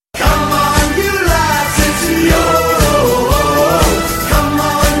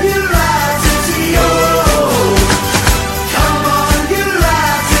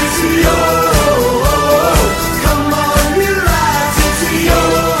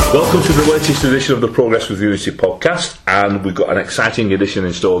Welcome to the latest edition of the Progress with Unity podcast, and we've got an exciting edition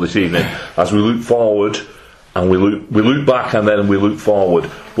in store this evening as we look forward and we look back and then we look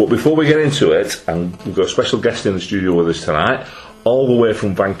forward. But before we get into it, and we've got a special guest in the studio with us tonight, all the way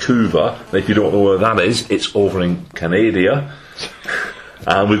from Vancouver. And if you don't know where that is, it's over in Canada.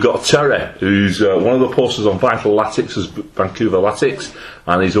 And we've got Terry, who's one of the posters on Vital Latics as Vancouver Latics,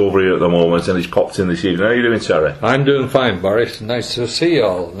 and he's over here at the moment, and he's popped in this evening. How are you doing, Terry? I'm doing fine, Boris. Nice to see you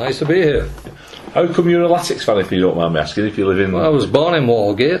all. Nice to be here. How come you're a Latics fan, if you don't mind me asking, if you live in... Well, I was born in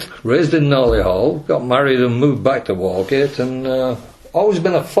Walgate, raised in Norley Hall, got married and moved back to Walgate, and always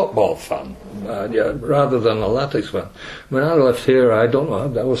been a football fan, rather than a Latics fan. When I left here, I don't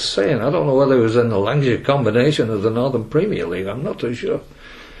know, I was saying, I don't know whether it was in the Lancashire combination of the Northern Premier League, I'm not too sure.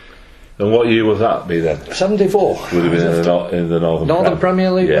 And what year would that be then? 74. Would have been in the Northern Premier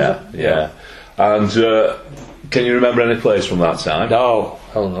League, yeah, was it? Yeah. And can you remember any players from that time? No,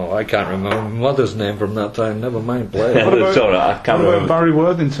 hell no, I can't remember my mother's name from that time, never mind players. It's all right, I can't remember. Barry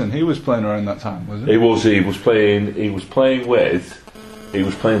Worthington, he was playing around that time, wasn't he? He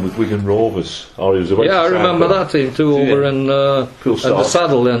was playing with Wigan Rovers, or he was away. Yeah, I remember that team too, over in at the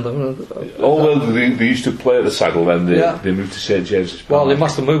Saddle then. They used to play at the Saddle, then they moved to St James's Park. Well, they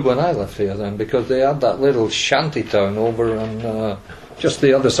must have moved when I left here then, because they had that little shanty town over on just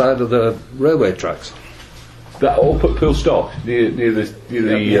the other side of the railway tracks. That up at Poolstock, near the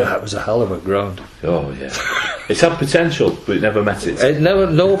yeah, it was a hell of a ground. Oh yeah, it's had potential, but it never met it.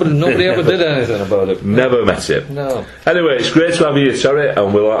 Nobody ever did anything about it. Never met it. No. Anyway, it's great to have you here, Terry,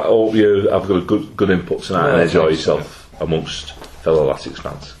 and we'll hope you have got a good input tonight and enjoy yourself amongst fellow Latics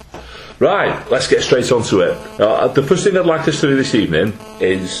fans. Right, let's get straight onto it. The first thing I'd like us to do this evening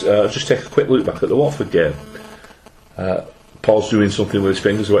is just take a quick look back at the Watford game. Paul's doing something with his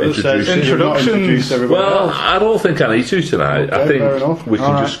fingers about introductions. Well, I don't think I need to tonight. Okay, I think we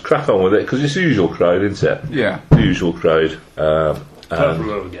can just crack on with it, because it's the usual crowd, isn't it? Yeah. The usual crowd. Apart from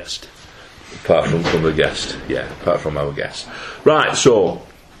our guest. Apart from the guest, yeah, apart from our guest. Right, so,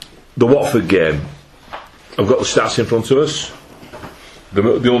 the Watford game. I've got the stats in front of us.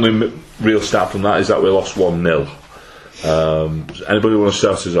 The only real stat from that is that we lost 1-0. Anybody want to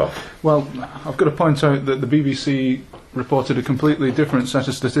start us off? Well, I've got to point out that the BBC reported a completely different set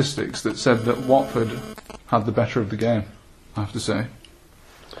of statistics that said that Watford had the better of the game, I have to say.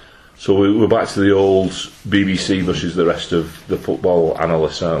 So we're back to the old BBC versus the rest of the football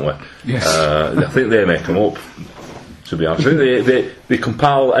analysts, aren't we? Yes. I think they make them up, to be honest. I think they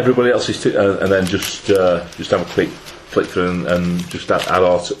compile everybody else's and then just have a quick flick through and just add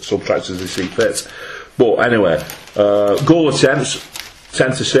or subtract as they see fit. But anyway, goal attempts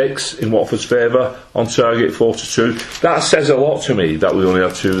 10-6 in Watford's favour, on target 4-2. That says a lot to me that we only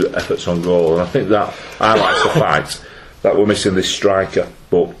had 2 efforts on goal, and I think that highlights the fact that we're missing this striker.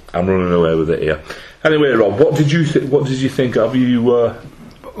 But I'm running away with it here. Anyway, Rob, what did you think? Have you?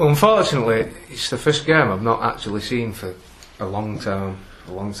 Unfortunately, it's the first game I've not actually seen for a long time.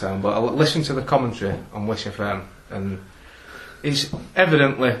 But I listened to the commentary on Wish FM, and it's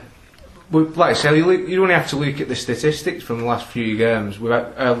evidently. Like I say, you only have to look at the statistics from the last few games. We've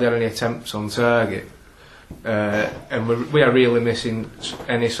hardly had any attempts on target, and we are really missing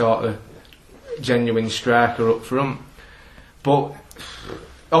any sort of genuine striker up front. But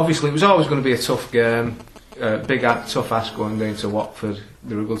obviously, it was always going to be a tough game, tough ask going down to Watford.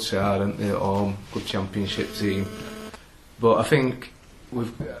 They're a good side, aren't they, at home, good Championship team. But I think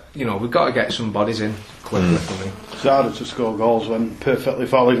we've got to get some bodies in quickly for me. It's harder to score goals when perfectly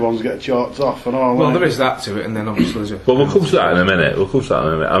valid ones get chalked off and all. Well, there is that to it, and then obviously Well, we'll come to that in a minute.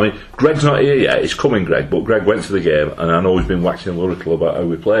 I mean, Greg's not here yet. It's coming, Greg. But Greg went to the game, and I know he's been waxing lyrical about how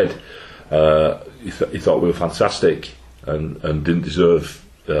we played. He thought we were fantastic and didn't deserve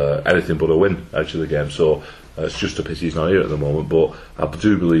anything but a win out of the game. So it's just a pity he's not here at the moment. But I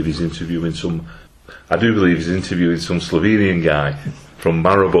do believe he's interviewing some Slovenian guy from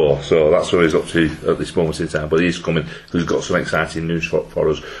Maribor, so that's where he's up to at this moment in time. But he's coming because he's got some exciting news for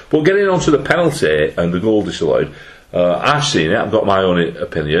us. But getting on to the penalty and the goal disallowed, I've seen it. I've got my own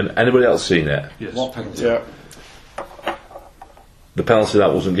opinion. Anybody else seen it? Yes. What penalty? Yeah. The penalty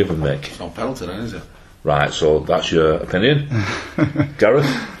that wasn't given, Mick. It's not penalty then, is it? Right, so that's your opinion. Gareth?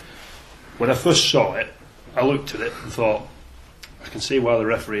 When I first saw it, I looked at it and thought, I can see why the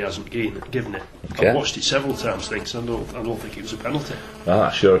referee hasn't given it. Okay. I've watched it several times, thinks I don't think it was a penalty. Well,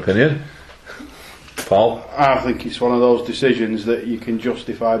 that's your opinion. Paul? I think it's one of those decisions that you can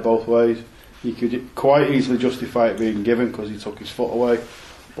justify both ways. You could quite easily justify it being given because he took his foot away,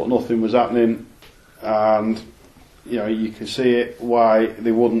 but nothing was happening, and you can see it why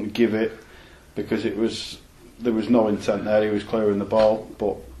they wouldn't give it, because there was no intent there. He was clearing the ball,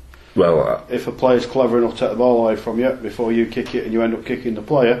 but Well, if a player's clever enough to take the ball away from you before you kick it and you end up kicking the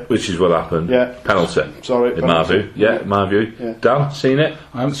player. which is what happened. Yeah. Penalty. Sorry, in my penalty. view. Yeah, in my view. Yeah. Dan, seen it?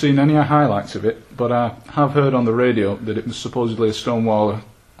 I haven't seen any highlights of it, but I have heard on the radio that it was supposedly a stonewaller,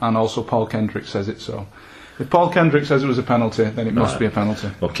 and also Paul Kendrick says it so. If Paul Kendrick says it was a penalty, then it must be a penalty.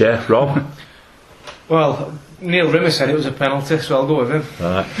 Okay, Rob. Well, Neil Rimmer said it was a penalty, so I'll go with him.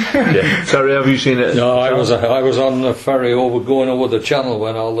 Right. Yeah. Terry, have you seen it? No, I was on the ferry going over the channel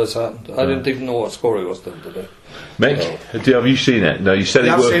when all this happened. I didn't even know what score it was till today. Mick, have you seen it? No, you said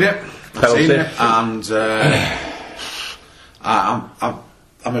Yeah, it I've was seen it. I've penalty. seen it, and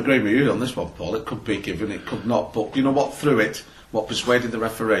I'm agreeing with you on this one, Paul. It could be given, it could not. But you know what? Through it, what persuaded the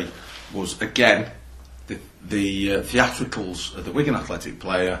referee was again the theatricals of the Wigan Athletic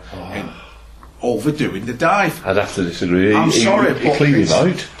player in overdoing the dive. I'd have to disagree. I'm sorry, he but cleaned him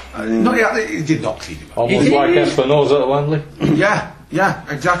it's- out. No, yeah, he did not clean him out. Almost like Espinosa at Wembley. Yeah,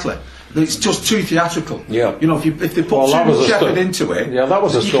 exactly. It's just too theatrical. Yeah. You know, if they put Well, that too was much a effort stu- into it, Yeah, that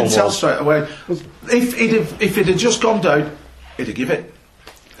was a you can tell stonewall. straight away. If it had just gone down, he'd have give it.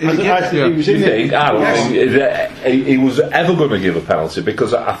 He'd have give I it. think he was Do in you it. think? I don't Yes. think he was ever going to give a penalty,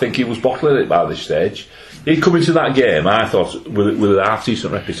 because I think he was bottling it by this stage. He'd come into that game, I thought, with a half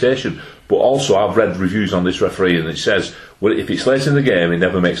decent reputation. But also, I've read reviews on this referee, and it says, well, if it's late in the game, he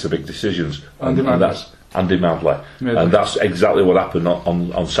never makes the big decisions. Andy Madley. That's Andy Madley. Madley. And that's exactly what happened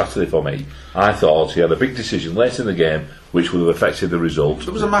on Saturday for me. I thought he had a big decision late in the game, which would have affected the result.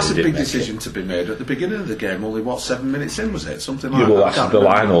 There was a massive He didn't big make it. decision to be made at the beginning of the game. Only 7 minutes in was it? Something like Yeah, that. well, I that's can't the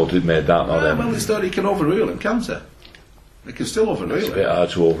remember. line did made that, not Yeah, him. well, it's that he can overrule him, can't he? He can still overrule It's a him. bit hard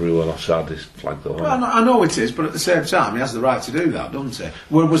to overrule an offside this flag, though. isn't it? Well, I know it is, but at the same time, he has the right to do that, doesn't he?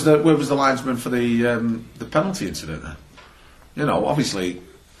 Where was the linesman for the penalty incident then? You know, obviously,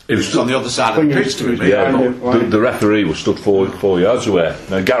 It he was on the other side of the pitch to him. Yeah, Yeah, the referee was stood 4 yards away.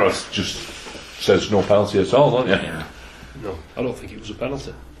 Now Gareth just says no penalty at all, don't you? No, I don't think it was a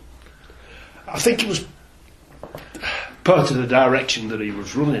penalty. I think it was part of the direction that he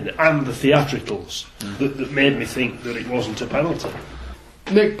was running and the theatricals that made me think that it wasn't a penalty.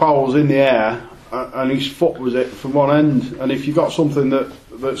 Nick Powell was in the air and his foot was it from one end, and if you've got something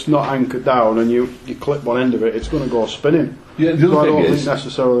that's not anchored down and you clip one end of it, it's going to go spinning. Yeah, the So I other don't thing think is,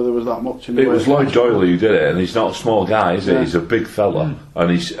 necessarily there was that much in the it way was of Lloyd action. Doyle who did it, and he's not a small guy, is he? Yeah. He's a big fella,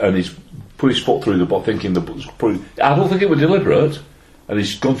 and he's put his foot through the ball, thinking I don't think it was deliberate, and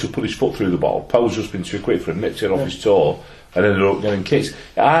he's gone to put his foot through the ball. Powell's just been too quick for him, nipped it off his toe, and ended up getting kicked.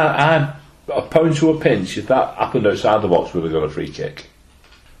 I'm a pound to a pinch. If that happened outside the box, would have got a free kick.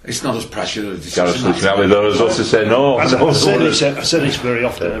 It's not as pressure as Gareth's looking at me there as us to say no. I no, say no. this very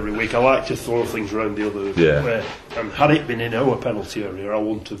often every week. I like to throw things around the other Yeah. way. And had it been in our penalty area, I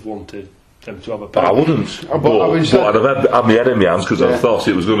wouldn't have wanted them to have a But I penalty. wouldn't. But But having said- I'd have had my head in my hands because I Yeah. thought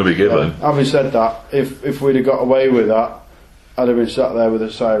it was going to be given. Having said that, if we'd have got away with that, I'd have been sat there with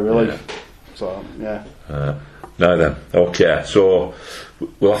a sigh of relief. So yeah, Now then, okay, so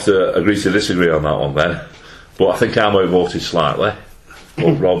we'll have to agree to disagree on that one then. But I think I'm outvoted slightly.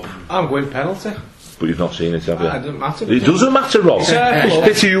 But Rob, I'm going penalty. but you've not seen it, have you? It doesn't matter. It doesn't matter, Rob. Yeah, It's well-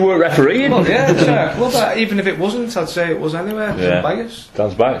 pity you were refereeing. Well, yeah, it's well, that, even if it wasn't, I'd say it was anyway. Yeah. I'm biased.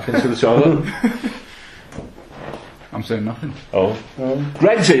 Dan's back into the toilet. I'm saying nothing. Oh.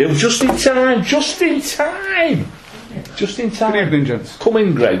 Greg's here, just in time, just in time. Just in Good time. evening, gents. Come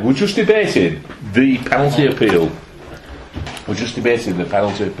in, Greg. We're just debating the penalty appeal. We're just debating the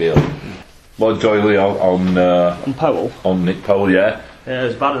penalty appeal. Lloyd Doyle And Powell. on Nick Powell, yeah. Yeah, it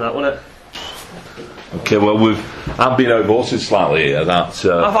was bad in that, wasn't it? Okay, well, I've been outvoted slightly here. That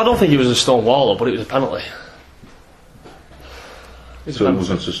I don't think it was a stone waller, but it was a penalty. so it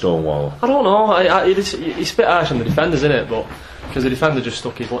wasn't a stonewall. I don't know. It's a bit harsh on the defenders, isn't it? But because the defender just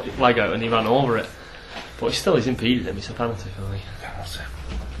stuck his leg out and he ran over it. But he's impeded him. It's a penalty for me.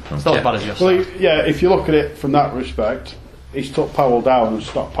 It's not as bad as your well, side. yeah. If you look at it from that respect, he's took Powell down and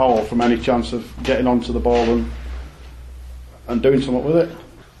stopped Powell from any chance of getting onto the ball and doing something with it.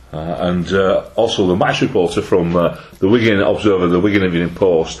 And also the match reporter from the Wigan Observer, the Wigan Evening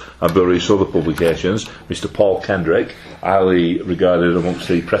Post, and various other publications, Mr. Paul Kendrick, highly regarded amongst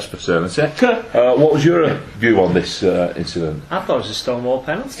the press fraternity. What was your view on this incident? I thought it was a stonewall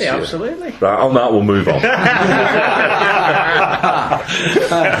penalty. Absolutely. Right, on that we'll move on.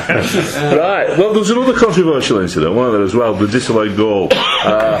 Right, well, there was another controversial incident, wasn't there, as well, the disallowed goal.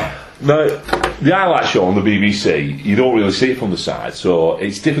 Now, the highlight show on the BBC, you don't really see it from the side, so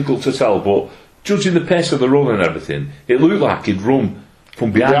it's difficult to tell, but judging the pace of the run and everything, it looked like he'd run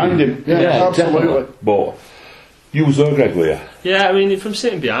from behind him. Yeah, absolutely. Definitely. But you was there, Greg, were you? Yeah, I mean, from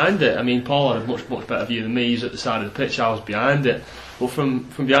sitting behind it, I mean, Paul had a much better view than me. He's at the side of the pitch. I was behind it. But from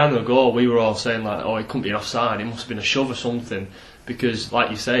behind the goal, we were all saying like, oh, it couldn't be an offside. It must have been a shove or something, because,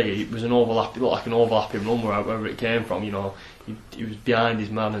 like you say, it was an overlap. It looked like an overlapping run wherever it came from. You know, he was behind his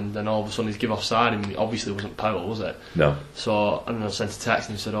man, and then all of a sudden he's give offside, and it obviously wasn't Powell, was it? No. So and then I sent a text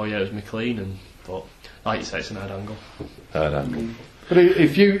and he said, oh yeah, it was McLean, but like you say, it's an head angle. But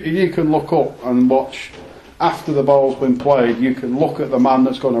if you can look up and watch after the ball's been played, you can look at the man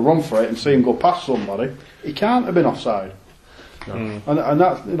that's going to run for it and see him go past somebody. He can't have been offside. No. And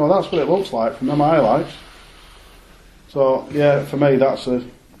that's that's what it looks like from them highlights. So yeah, for me that's a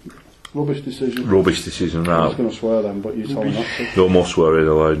rubbish decision. Rubbish decision, I was right? going to swear then, but you told me not to. No more swearing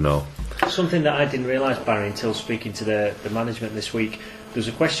allowed. No. Something that I didn't realise, Barry, until speaking to the management this week, there's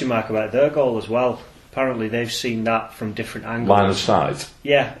a question mark about their goal as well. Apparently they've seen that from different angles. Line of sight.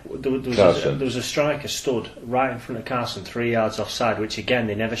 Yeah, there was a striker stood right in front of Carson, 3 yards offside, which again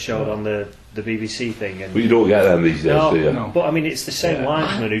they never showed on the BBC thing. And But you don't get them these days, do you? No. but I mean, it's the same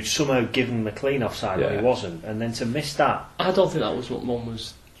linesman who'd somehow given McLean offside when he wasn't, and then to miss that. I don't think that was what Mum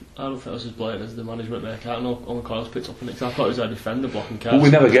was. I don't think it was as blatant as the management make out. I know Owen Coyle's picked up on it, 'cause I thought it was our defender blocking Carson. But we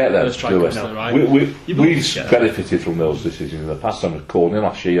never get them, First striker do we? to the right. We've You believe we've it, yeah. benefited from those decisions in the past. On Cornell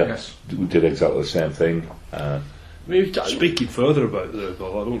last year, Yes. we did exactly the same thing. Speaking further about the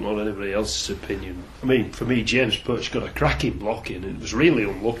goal, I don't know anybody else's opinion. I mean, for me, James Perch got a cracking block in, and it was really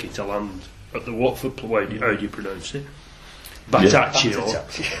unlucky to land at the Watford player. How do you pronounce it? Bataccio.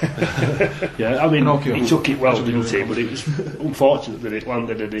 Yeah, I mean, Pinocchio. he took it well, didn't he? But it was unfortunate that it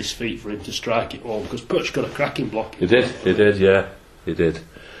landed at his feet for him to strike it home, because Perch got a cracking block. He did, yeah, he did.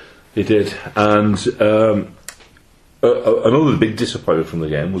 And another big disappointment from the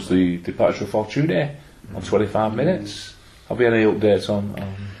game was the departure of Fortuné on 25 minutes. Have we any updates on?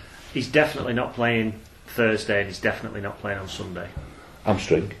 He's definitely not playing Thursday, and he's definitely not playing on Sunday.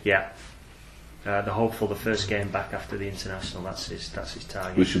 Hamstring, Yeah. They're hopeful the first game back after the international. That's his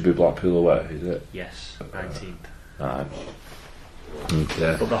target. which should be Blackpool away, is it? Yes, 19th. Right.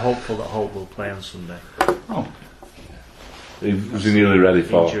 Okay. But they're hopeful that Holt will play on Sunday. Was he nearly ready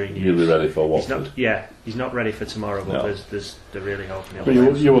for? Injury news. Nearly ready for He's Watford. not. He's not ready for tomorrow, but No. they're really hoping he'll But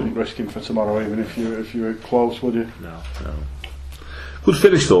play. you wouldn't risk him for tomorrow, even if you were close, would you? No. Good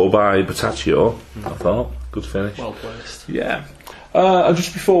finish though by Bataccio, I thought. Good finish. Well placed. Yeah. And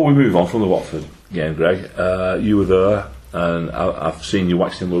just before we move on from the Watford game, Greg, you were there, and I've seen you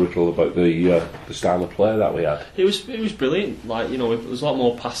waxing lyrical about the style of play that we had. It was brilliant. Like, you know, it was a lot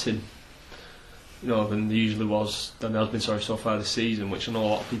more passing, you know, than there usually was, than there has been so far this season, which I know a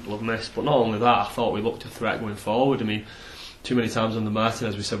lot of people have missed. But not only that, I thought we looked a threat going forward. I mean, too many times under Martin,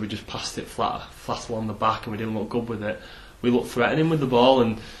 as we said, we just passed it flat along the back, and we didn't look good with it. We looked threatening with the ball,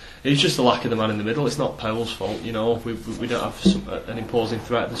 and it's just the lack of the man in the middle. It's not Powell's fault, you know. We don't have an imposing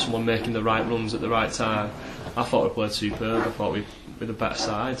threat. There's someone making the right runs at the right time. I thought we played superb. I thought we were the better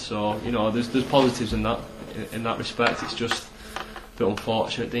side. So, you know, there's positives in that respect. It's just a bit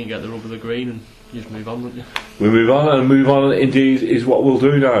unfortunate. Didn't get the rub of the green, and you just move on, don't you? We move on, and move on indeed is what we'll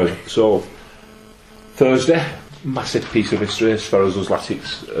do now. So, Thursday, massive piece of history as far as us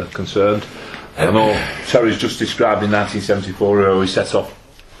Latics are concerned. I know Terry's just described in 1974 how he set off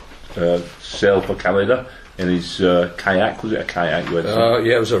sail for Canada in his kayak. Was it a kayak you went to?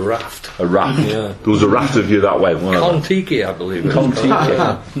 Yeah, it was a raft. A raft. Yeah. There was a raft of you that went, wasn't there? Kon-Tiki, I believe. it was.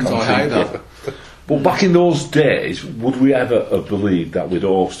 Kon-Tiki. But back in those days, would we ever have believed that we'd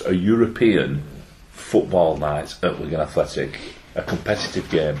host a European football night at Wigan Athletic, a competitive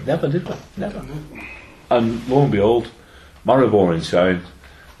game? Never, did we? Never. And lo and behold, Maribor in town,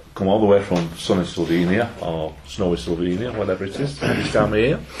 come all the way from sunny Slovenia, or snowy Slovenia, whatever it is, this time of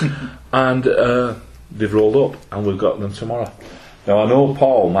year, and they've rolled up, and we've got them tomorrow. Now, I know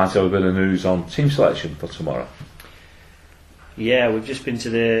Paul might have a bit of news on team selection for tomorrow. Yeah, we've just been to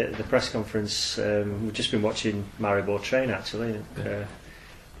the press conference. We've just been watching Maribor train, actually.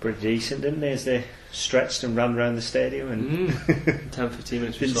 Pretty decent, didn't they, as they stretched and ran around the stadium, and 10-15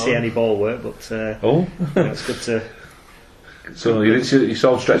 minutes. didn't see any ball work, but it's good to. So you didn't see, you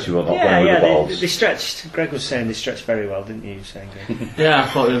saw them stretching, but not playing with the balls. They stretched. Greg was saying they stretched very well, didn't you? Saying, Greg? Yeah, I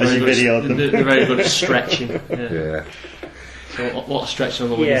thought they were As very you good. videoed them. They're very good at stretching. Yeah. Yeah. So a lot of stretching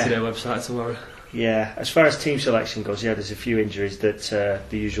on the Wigan Today website tomorrow. Yeah, as far as team selection goes, there's a few injuries that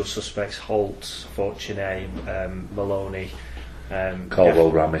the usual suspects: Holt, Fortuné, Maloney,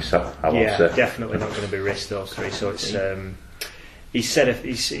 Caldwell Ramis, I will say. definitely not going to be risked, those three. So it's he said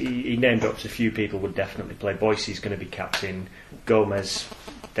he named up a few people would definitely play. Boyce's going to be captain. Gomez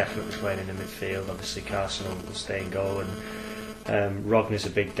definitely playing in the midfield. Obviously Carson will stay in goal, and Rogner's a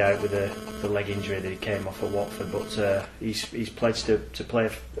big doubt with the leg injury that he came off at Watford, but he's pledged to play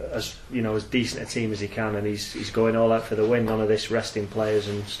as decent a team as he can, and he's going all out for the win. None of this resting players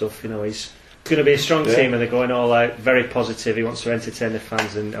and stuff. He's going to be a strong team, and they're going all out. Very positive. He wants to entertain the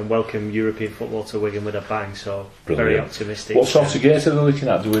fans and welcome European football to Wigan with a bang. So very optimistic. What sort of gates are they looking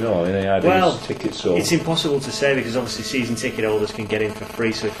at? Do we know? Any ideas? Well, tickets? Or? It's impossible to say because obviously season ticket holders can get in for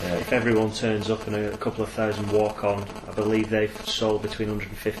free. So if everyone turns up and a couple of thousand walk on, I believe they've sold between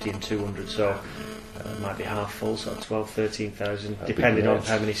 150 and 200. So it might be half full, so 12, 13,000, depending on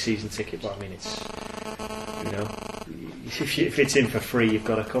how many season tickets. But I mean, it's if it's in for free, you've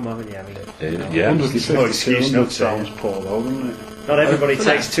got to come, haven't you? I mean, there's no excuse not to. Sounds poor though, doesn't it? Not everybody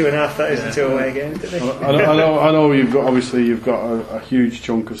takes 2,500 to away games, do they? I know. You've got a huge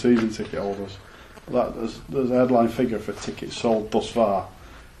chunk of season ticket holders. There's a headline figure for tickets sold thus far.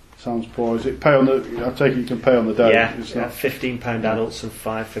 Sounds poor. Is it pay on the? I take it you can pay on the day. Yeah, £15 adults and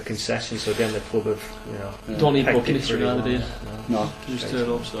 £5 for concessions. So again, the club have don't need booking history either, do you? No. Just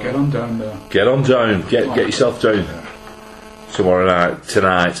turn up. So. Get on down there. Get on down. Get yourself down. Tomorrow night,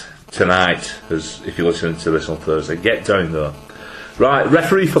 tonight, as if you're listening to this on Thursday, get down there. Right,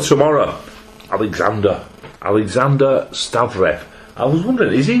 referee for tomorrow, Alexander Stavrev. I was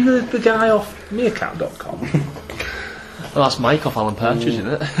wondering, is he the guy off Meerkat.com? Well, that's Mike off Alan Partridge, isn't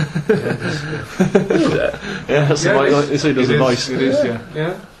it? Is it? Yeah, that's the Mike. That's who does the voice. It is,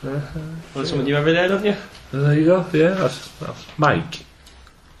 yeah. Well, there's something new every day, don't you? There you go. Yeah, that's Mike.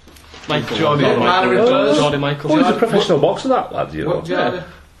 Michael. Jordy Michael. Oh, he's a professional boxer, that lad. You know. What, Jordy?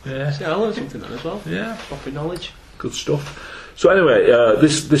 Yeah. Yeah, I learned something then as well. Yeah. Proper knowledge. Good stuff. So anyway,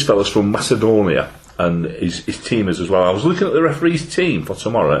 this fella's from Macedonia, and his team is as well. I was looking at the referee's team for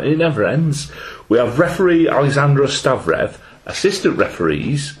tomorrow, and it never ends. We have referee Alexandra Stavrev, assistant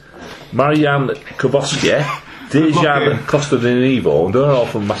referees Marian Kovoski, Dejan Kostadinivo, and they're all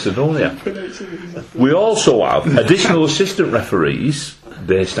from Macedonia. We also have additional assistant referees.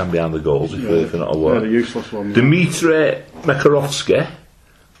 They stand behind the goals if they're not aware. The useless one. Dmitry Makarovsky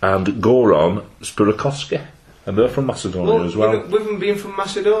and Goran Spirakovsky. And they're from Macedonia as well. With them being from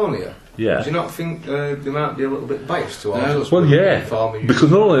Macedonia, do Yeah. you not think they might be a little bit biased towards us? Well, yeah.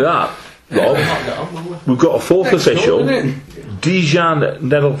 Because not only that, Rob, we've got a fourth official, Dejan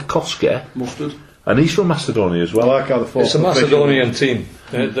Nedelkovsky, Mustard. and he's from Macedonia as I well. like how the fourth It's a Macedonian team.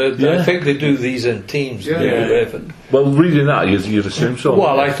 I think they do these in teams. Well, reading that, you'd assume so.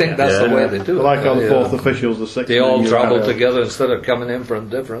 Well, I think that's the way they do it. I like how the fourth official's the sixth. They all travel together instead of coming in from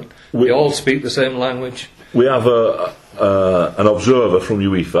different. They all speak the same language. We have an observer from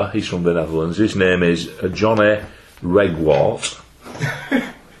UEFA. He's from the Netherlands. His name is Johnny Regwart.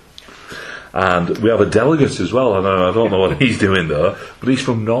 And we have a delegate as well. I don't know what he's doing there, but he's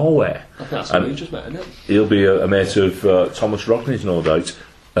from Norway. I think that's what you just met, isn't it? He'll be a mate of Thomas Rockney's, no doubt.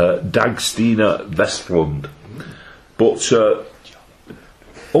 Dagstine Vestlund. But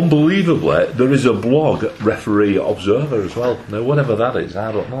unbelievably, there is a blog, Referee Observer, as well. Now, whatever that is,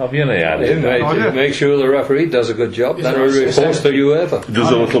 I don't know. Have you any idea? Make sure the referee does a good job. Then he reports to UEFA. He does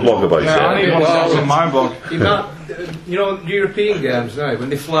a little blog about I it. need one on my blog. European games now, when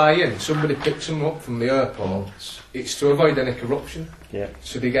they fly in, somebody picks them up from the airport. It's to avoid any corruption. Yeah.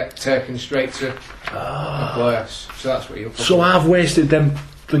 So they get taken straight to the place. So that's what you'll So I've wasted them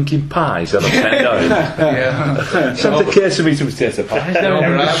thinking pies and I've sent down. yeah. Sent a case of eating potato pies.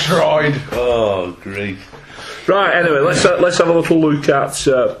 Destroyed. Oh, grief. Right, anyway, let's have a little look at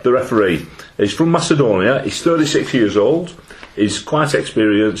the referee. He's from Macedonia. He's 36 years old. He's quite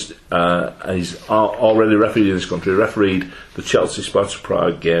experienced. He's already refereed in this country. Refereed the Chelsea Sparta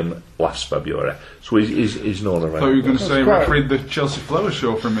Prague game last February. So he's known around. I thought you were going to say refereed the Chelsea Flower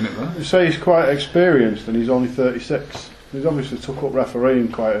Show for a minute there. You say he's quite experienced and he's only 36. He's obviously took up refereeing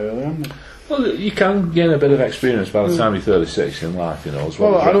quite early, hasn't he? Well, you can gain a bit of experience by the time you're 36 in life, you know, as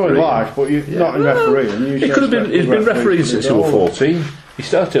well. Well, as I know in refereeing. life, but not in refereeing. He could have been. He's been refereeing since he was 14. He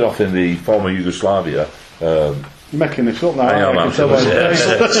started off in the former Yugoslavia. You're making this up now. I am, I can tell by the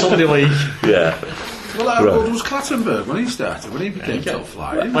face. Sunday league. Yeah. Well, how old was Clattenburg when he started? When he became top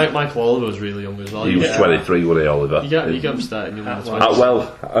flight? Michael Oliver was really young as well. He was 23, wasn't he, Oliver? You get him starting young.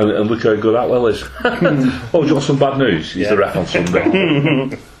 Atwell, and look how good Atwell is. Oh, do you want some bad news? He's the ref on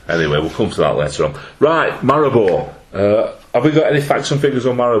Sunday. Anyway, we'll come to that later on. Right, Maribor. Have we got any facts and figures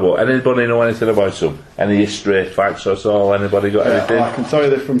on Maribor? Anybody know anything about them? Any history, facts at all? Anybody got anything? I can tell you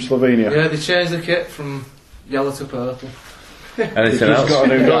they're from Slovenia. Yeah, they changed the kit from yellow to purple. Anything Just else? got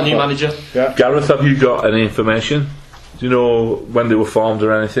Got a new manager. Yeah. Gareth, have you got any information? Do you know when they were formed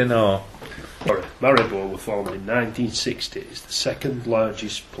or anything? Or Maribor were formed in 1960. It's the second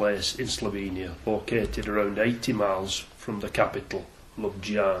largest place in Slovenia, located around 80 miles from the capital,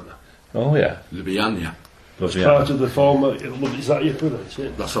 Ljubljana. Oh yeah. Ljubljana. It's part of the former. Is that your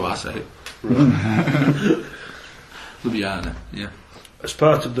pronunciation? That's how I say it. Ljubljana, yeah. As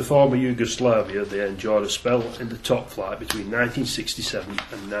part of the former Yugoslavia, they enjoyed a spell in the top flight between 1967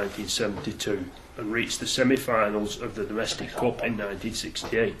 and 1972 and reached the semi-finals of the domestic cup in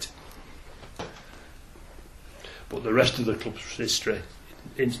 1968. But the rest of the club's history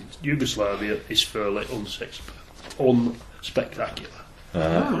in Yugoslavia is fairly unspectacular.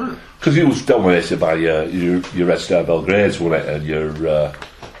 Because it was dominated by your Red Star Belgrades, wasn't it, and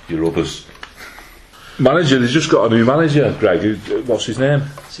your others. Manager, they've just got a new manager, Greg. What's his name?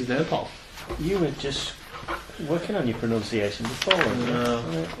 What's his name, Paul? You were just working on your pronunciation before, weren't you? No,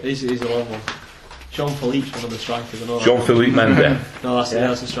 he's a long one. Jean-Philippe's one of the strikers. Jean-Philippe Mendes. No,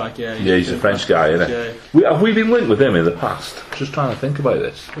 that's the striker, yeah. Yeah, he's a French guy, isn't he? Have we been linked with him in the past? Just trying to think about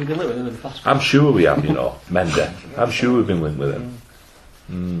this. We've been linked with him in the past. I'm sure we have, Mendes. I'm sure we've been linked with him.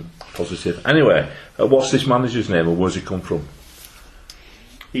 Positive. Anyway, what's this manager's name, or where's he come from?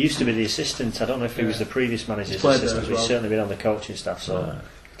 He used to be the assistant. I don't know if he was the previous manager's assistant, but he's certainly been on the coaching staff, so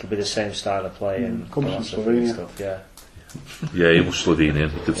it'll be the same style of play and philosophy and stuff, yeah. Yeah, he was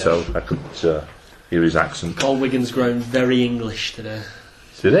Slovenian, you could tell. I could hear his accent. Called Wigan's ground very English today.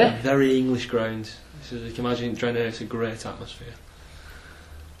 Did he? Very English ground. So you can imagine Drenner, it's a great atmosphere.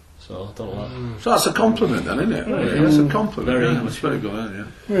 So I don't know. So that's a compliment then, isn't it? Yeah, that's a compliment. Very English. Very good, isn't it?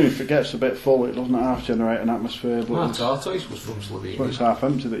 Really, if it gets a bit full, it doesn't half generate an atmosphere, but Tortoise was from Slovenia. when it's half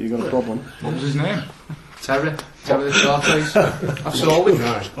empty that you've got a problem. What was his name? Terry the Tortoise. I've sold him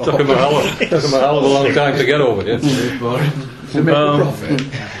now. Took him a hell of a long time to get over it.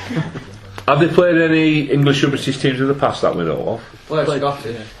 Have they played any English and British teams in the past that we know of? Played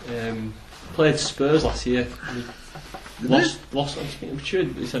Scottish. Played Spurs last year. Lost. I'm sure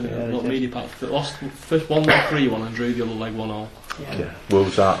he said not media pack. Lost first 1-3-1 and drew the other leg 1-1. Yeah. Where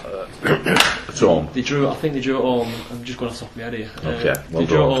was that? At home. They drew. I think they drew at home. I'm just going off the top of my head here. Okay. They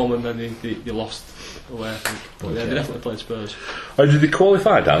drew at home and then they lost away. I think. But yeah, they definitely played Spurs. How did they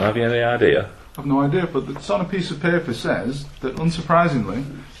qualify, Dan? Have you any idea? I've no idea, but it's on a piece of paper says that, unsurprisingly,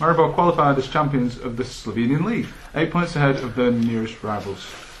 Maribor qualified as champions of the Slovenian League, 8 points ahead of their nearest rivals.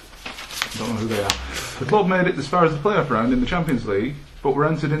 I don't know who they are. The club made it as far as the playoff round in the Champions League, but were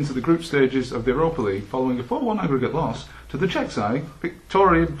entered into the group stages of the Europa League following a 4-1 aggregate loss to the Czech side,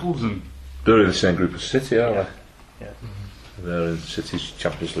 Viktoria Plzeň. They're in the same group as City, aren't they? Yeah. They're in City's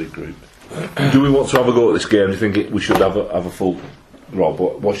Champions League group. Do we want to have a go at this game? Do you think we should have a full... Rob,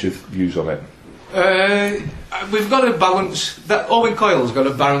 what's your views on it? We've got to balance that. Owen Coyle's got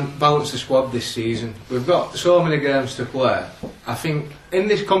to balance the squad this season. We've got so many games to play. I think in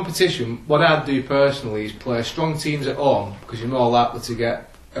this competition, what I'd do personally is play strong teams at home because you're more likely to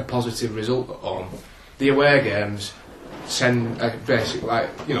get a positive result at home. The away games send basically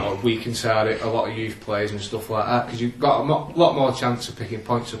a weakened side, a lot of youth players and stuff like that because you've got a lot more chance of picking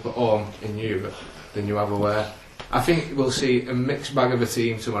points up at home in Europe than you have away. I think we'll see a mixed bag of a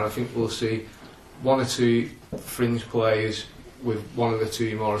team tomorrow. I think we'll see one or two fringe players with one of the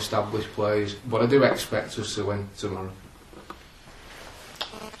two more established players, but I do expect us to win tomorrow. Do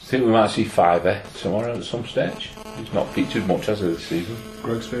you think we might see Fiver tomorrow at some stage? He's not featured much as of this season.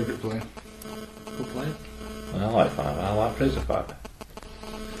 Greg's favourite player. Good player. I like Fiver. I like Fraser Fiver.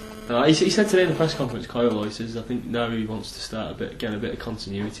 He said today in the press conference, Coyle, he says, I think now he wants to start a bit of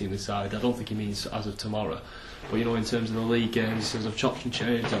continuity in the side. I don't think he means as of tomorrow. But in terms of the league games, he says I've chopped and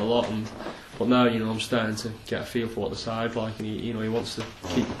changed a lot, but now I'm starting to get a feel for what the side's like, and he wants to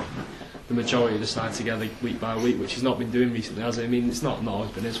keep the majority of the side together week by week, which he's not been doing recently, has he? I mean, it's not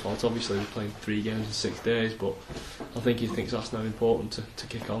always been his fault. Obviously, we're playing 3 games in 6 days, but I think he thinks that's now important to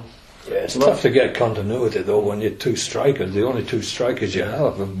kick on. Yeah, it's tough to get continuity though when you're 2 strikers. The only 2 strikers you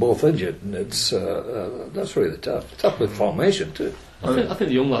have are both injured, and it's that's really tough. Tough with formation too. I think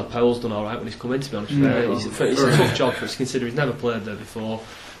the young lad Powell's done all right when he's come in. To be honest, it's a tough job for us to consider. He's never played there before.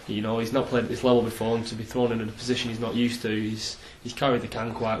 He's not played at this level before, and to be thrown in a position he's not used to, he's carried the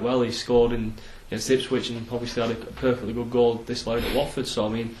can quite well. He's scored against Ipswich and obviously had a perfectly good goal disallowed at Watford. So I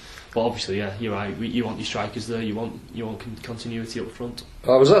mean. But obviously, yeah, you're right. You want your strikers there. You want continuity up front.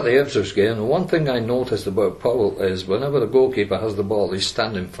 I was at the Ipswich game, and one thing I noticed about Powell is whenever the goalkeeper has the ball, he's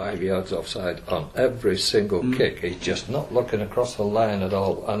standing 5 yards offside on every single kick. He's just not looking across the line at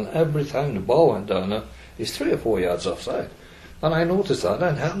all. And every time the ball went down, he's 3 or 4 yards offside. And I noticed that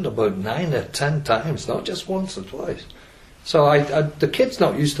happened about 9 or 10 times, not just once or twice. So the kid's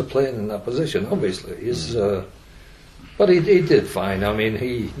not used to playing in that position. Obviously, he's. But he did fine. I mean,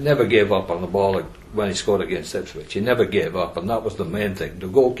 he never gave up on the ball when he scored against Ipswich. He never gave up, and that was the main thing. The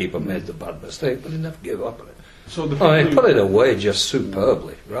goalkeeper made the bad mistake, but he never gave up on it. So the He put it away just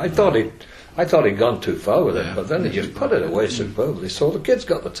superbly. I thought he'd gone too far with it, but then he just put it away superbly. So the kid's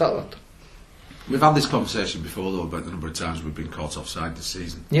got the talent. We've had this conversation before, though, about the number of times we've been caught offside this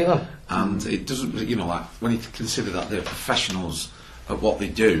season. Yeah. And it doesn't, like, when you consider that they're professionals at what they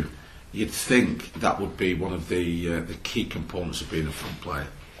do, you'd think that would be one of the key components of being a front player.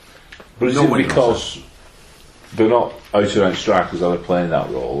 But is it because they're not out-and-out strikers that are playing that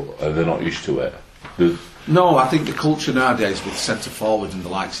role, and they're not used to it? No, I think the culture nowadays with centre forward and the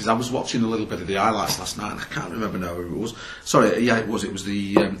likes is. I was watching a little bit of the highlights last night, and I can't remember now who it was. Sorry, yeah, it was. It was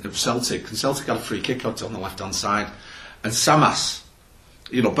the Celtic, and Celtic had a free kick out on the left-hand side, and Samaras,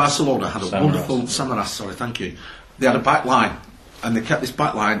 Barcelona had a wonderful Samaras. Sorry, thank you. They had a back line, and they kept this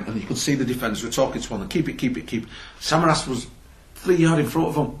back line, and you could see the defenders were talking to one another. Keep it. Samaras was 3 yards in front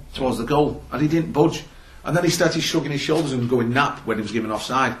of him towards the goal, and he didn't budge. And then he started shrugging his shoulders and going nap when he was given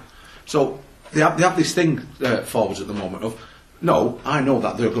offside. So they have this thing forwards at the moment of, no, I know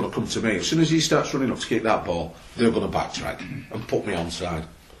that they're going to come to me. As soon as he starts running up to kick that ball, they're going to backtrack and put me onside.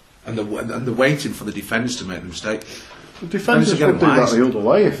 And they're waiting for the defenders to make the mistake. The defenders would do that the other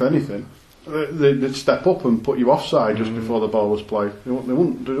way, if anything. They'd step up and put you offside just before the ball was played. They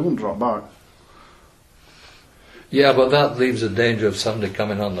wouldn't drop back. Yeah, but that leaves the danger of somebody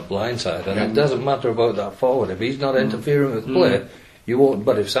coming on the blind side, and it doesn't matter about that forward. If he's not interfering with play, you won't.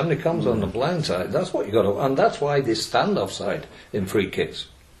 But if somebody comes on the blind side, that's what you got to. And that's why they stand offside in free kicks,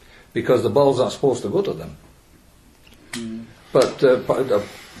 because the ball's not supposed to go to them. But the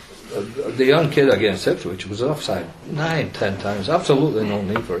young kid against Ipswich was offside 9-10 times. Absolutely no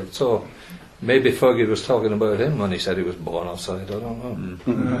need for it. So maybe Fergie was talking about him when he said he was born offside. I don't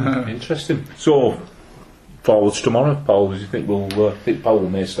know. Interesting. So, forwards tomorrow, Paul, do you think Powell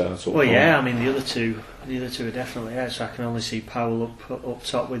may start? Well, yeah, I mean the other two are definitely out. So I can only see Powell up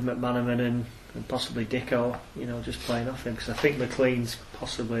top with McManaman and possibly Dicko, just playing off him, because I think McLean's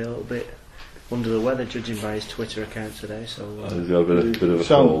possibly a little bit under the weather, judging by his Twitter account today. So he's got a bit of a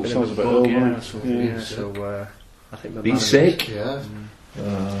cold. Sounds a bit ill, so I think McManaman. He's sick. Yeah.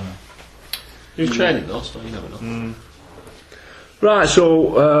 He's training though, so you never know. Right,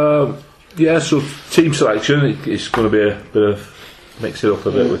 so so team selection, it's going to be a bit of mix it up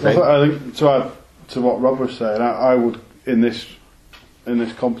a bit. We think. I think to add to what Rob was saying, I would in this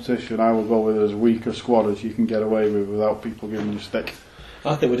competition, I would go with as weak a squad as you can get away with without people giving you stick.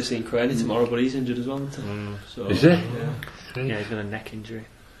 I think we'd have seen Craney tomorrow, but he's injured as well, isn't he? So, is he? Yeah, he's got a neck injury.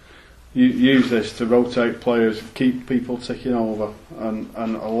 You use this to rotate players, keep people ticking over, and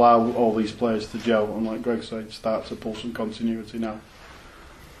allow all these players to gel, and like Greg said, start to pull some continuity now.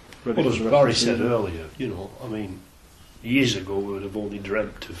 Well, as Barry said earlier, years ago we would have only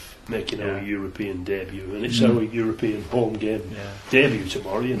dreamt of making our European debut, and it's our European home game debut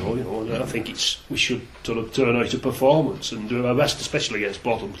tomorrow. And I think we should sort of turn out a performance and do our best, especially against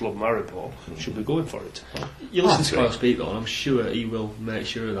bottom club Maribor. Should be going for it. You listen to Kyle speak though, and I'm sure he will make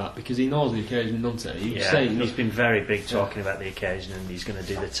sure of that, because he knows the occasion, doesn't he? He's been very big talking about the occasion, and he's going to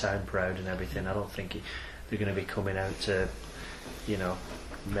do the town proud and everything. I don't think they're going to be coming out to,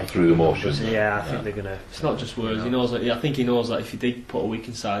 through the motions. Yeah, I think they're going to. It's not just words. He knows that. I think he knows that if he did put a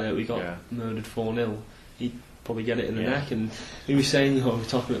weekend side out, we got murdered 4-0. He'd probably get it in the neck. And he was saying, we're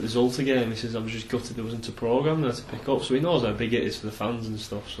talking about the Zolta game. He says, I was just gutted there wasn't a programme there to pick up. So he knows how big it is for the fans and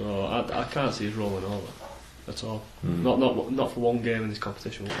stuff. So I can't see us rolling over at all. Not for one game in this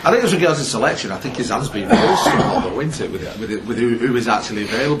competition. I think as regards to selection, I think his hand's been very small, though, isn't it, with who is actually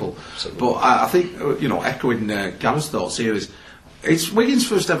available. But I think echoing Gavin's thoughts here is. It's Wigan's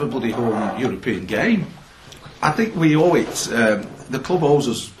first ever bloody home European game. I think we owe it. The club owes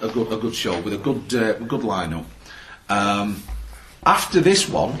us a good show with a good line-up. After this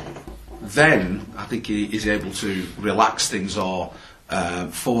one, then I think he is able to relax things or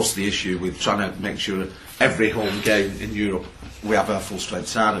force the issue with trying to make sure every home game in Europe we have our full strength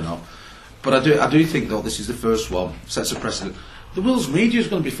side or not. But I do think though this is the first one, sets a precedent. The Wills media is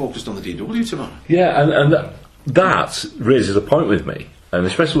going to be focused on the DW tomorrow. Yeah, and that raises a point with me, and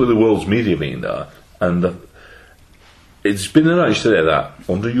especially with the world's media being there, and it's been announced today that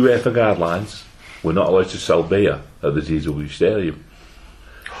under UEFA guidelines we're not allowed to sell beer at the DW Stadium.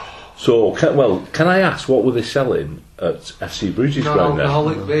 So, can I ask, what were they selling at FC Bruges ground then?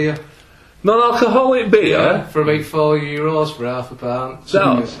 Non-alcoholic beer. Non-alcoholic beer? Yeah, for about €4 for half a pound.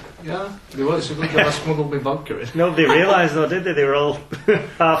 So, yeah, they were so good that I smuggled my vodka in. Nobody realised though, did they? They were all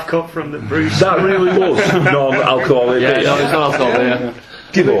half cup from the Bruce. That really was non-alcoholic beer. No, it's not alcoholic beer.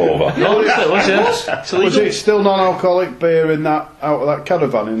 Give over. No, it was, yeah. It's Was illegal. it still non-alcoholic beer in that out of that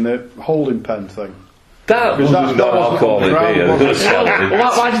caravan in the holding pen thing? That was That not wasn't alcoholic on the ground, beer. was They it? were selling it.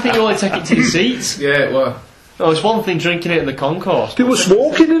 Well, why do you think you only take it to your seats? Yeah, it were. No, it's one thing drinking it in the concourse. They were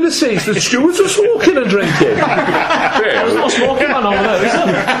smoking in the seats. The stewards were smoking and drinking. There's no smoking man over there, is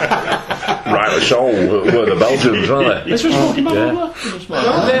there? Right, so were the Belgians, weren't they? Is there a smoking man over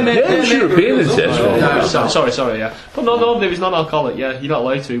there? Yeah, it's European, isn't it? Sorry, yeah. But no, it was non-alcoholic, yeah, you're not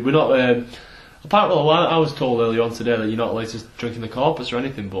allowed to. We're not, apparently, I was told earlier on today that you're not allowed to drink in the corpus or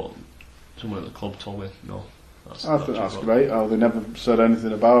anything, but someone at the club told me, no. I think that's great. How they never said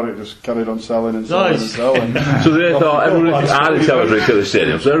anything about it, just carried on selling and selling Nice. and selling. So they thought, everybody, I didn't have a drink at the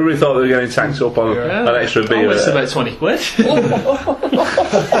stadium, so everybody thought they were getting tanked up on an extra beer. It's about 20 quid.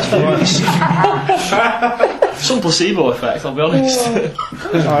 Some placebo effect, I'll be honest.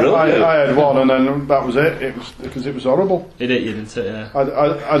 I had one, and then that was it. It was because it was horrible. It hit you, didn't it? Yeah.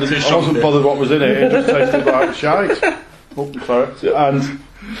 I wasn't bothered what was in it. It just tasted like shite. Oh, sorry. And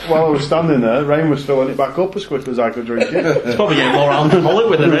while I was standing there, rain was filling it back up as quick as I could drink it. It's probably getting more alcoholic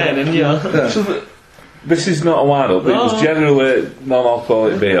with the rain, isn't you? So this is not a wind-up, it was generally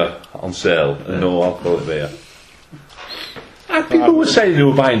non-alcoholic beer on sale and no alcoholic beer. And people were saying they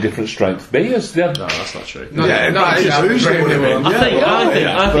were buying different strength beers. No, that's not true. No, Yeah, no, it's it's boozy, pretty wouldn't it? well.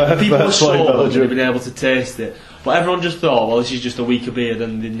 I think people were sober Belgium. would have been able to taste it, but everyone just thought, well, this is just a weaker beer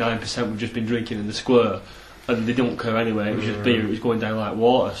than the 9% we've just been drinking in the square, and they don't care anyway. It was just beer; it was going down like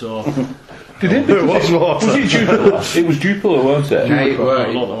water. So Did it? It was water. Was it Jupiler? It was Jupiler, weren't it? Yeah, it worked.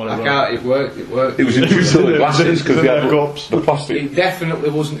 I don't know what it I was. can't. It worked. It worked. It was in Jupiler glasses because in they their had cups. the plastic. It definitely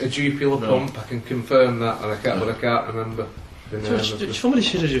wasn't a Jupiler pump. I can confirm that, and but I can't remember the name of it. Somebody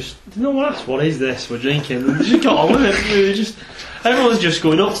should have just. No one asked, "What is this we're drinking?" And they just got on with it. We were just everyone's just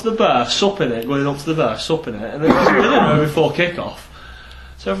going up to the bar, supping it, going up to the bar, supping it, and then just winning right before kick-off.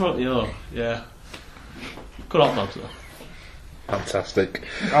 So everyone, yeah. Good hot dogs though. Fantastic.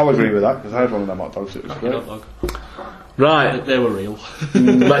 I'll agree with that because I had one of them hot dogs. It was Good great. hot dog. Right, They were real.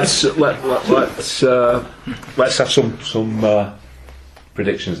 let's have some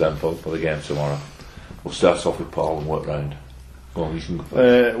predictions then for the game tomorrow. We'll start off with Paul and work round. Go on, you can go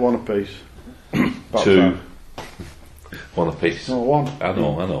first. One apiece. About Two. time. One apiece. No, one. I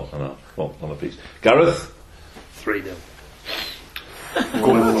know. One apiece. Gareth? 3-0.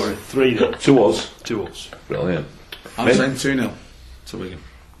 Going for it. 3-0. To us. To us. Brilliant. I'm saying 2-0 to Wigan.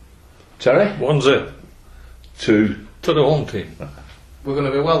 Terry? 1-0 2. to the home team. We're going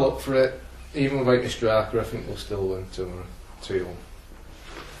to be well up for it, even without the striker. I think we'll still win tomorrow. 2-1.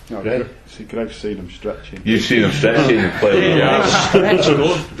 No, Great. see, Greg's seen them stretching. You've seen them stretching and playing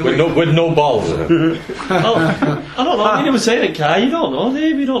With no balls in it. Oh, I don't know. You never say it, Kai. You don't know,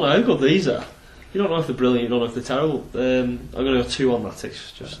 Dave. You don't know how good these are. You don't know if they're brilliant. You don't know if they're terrible. I'm going to go 2 on that.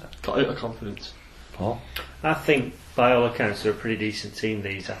 It's just got out of confidence. Paul? I think, by all accounts, they're a pretty decent team,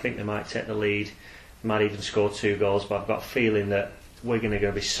 these. I think they might take the lead, might even score 2 goals, but I've got a feeling that Wigan are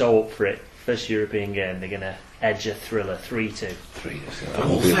going to be so up for it. First European game, they're going to edge a thriller 3-2. 3.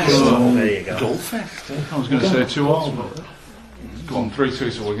 There you go. I was going to say 2-all, but go on,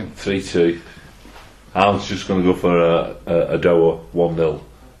 3-2 to Wigan. 3-2. I was just going to go for a Dower 1-0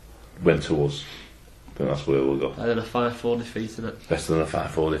 win to us. I think that's where we'll go. And then a 5-4 defeat in it. Better than a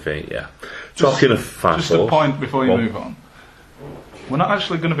 5-4 defeat, yeah. Talking of 5-4. Just a point before you Well, move on. We're not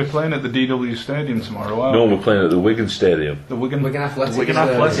actually going to be playing at the DW Stadium tomorrow, are No, we? we're playing at the Wigan Stadium. The Wigan Athletics. Wigan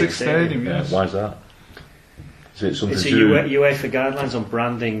Athletics Stadium, yes. Why is that? Is it something It's a to do? UEFA guidelines on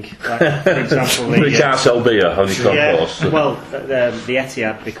branding. Like, for example, You can't sell beer on your yeah, concourse. well, the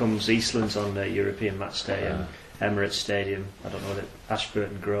Etihad becomes Eastlands on the European match day, and Emirates Stadium. I don't know,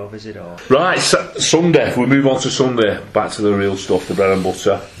 Ashburton Grove, is it? Or Right, Sunday. We move on to Sunday. Back to the real stuff, the bread and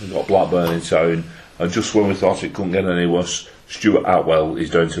butter. We've got Blackburn in town. And just when we thought it couldn't get any worse, Stuart Atwell is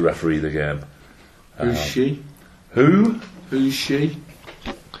down to referee the game. Who's she? Who? Who's she?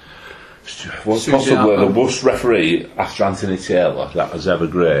 Was Susie possibly the Atwell. worst referee after Anthony Taylor that has ever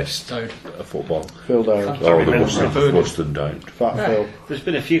graced Down. a football. Phil Dowd. Oh, the worst and down. Fat Phil. there's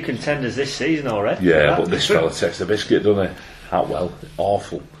been a few contenders this season already. Yeah, but this fella takes the biscuit, doesn't he? Atwell,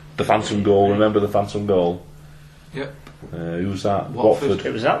 awful. The phantom goal, remember the phantom goal? Yep. Who's that? Watford.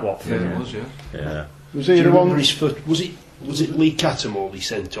 It was at Watford. Yeah, it was, yeah. Yeah. Was Do he you the remember one? his first, was it Lee Cattermole he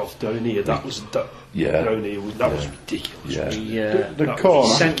sent off down here? That was that Yeah. down here. That was ridiculous. Yeah. The That corner.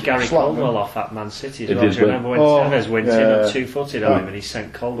 He sent Gary Slapped Caldwell off at Man City as He well. did, Do you remember when oh, Tevez went in yeah. and two-footed on him and he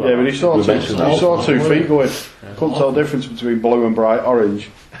sent Caldwell Yeah, but he off? saw We two, mentioned he that. saw 2 feet going. Couldn't tell the difference between blue and bright orange.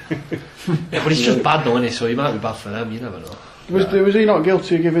 Yeah, but he's just bad though, isn't he? So he might be bad for them. You never know. Was he not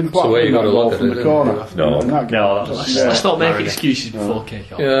guilty of giving the way you Blackburn gotta that ball look at from it, the isn't corner? No. In that game? No, that's- Yeah. Let's not make excuses before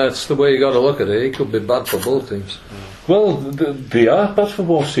kick off. Yeah, it's the way you got to look at it. It could be bad for both teams. Well, they are bad for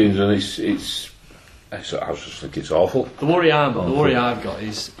both teams, and I just think it's awful. The worry I've got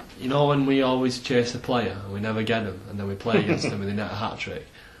is, you know, when we always chase a player and we never get them, and then we play against them and they net a hat trick.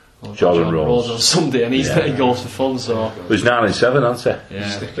 Well, Jordan Rhodes on Sunday, and he's getting goals for fun. So It was 9 and 7, hasn't it?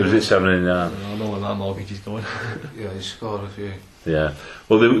 yeah, Or was it 7 and 9? I know where my mortgage is going. Yeah, he scored a few. Yeah.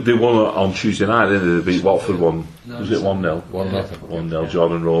 Well, they won on Tuesday night, didn't they? They beat Watford 1. Was it 1-0? 1-0. 1-0.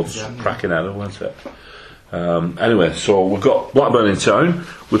 Jordan Rhodes cracking header, wasn't it? Anyway, so we've got Blackburn in town.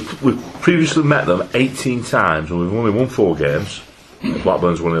 We've previously met them 18 times, and we've only won 4 games.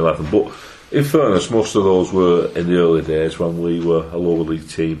 Blackburn's won 11. But in fairness, most of those were in the early days when we were a lower league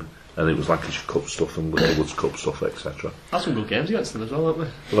team, and it was Lancashire Cup stuff and Littlewoods Cup stuff, etc. That's some good games against them as well, haven't we?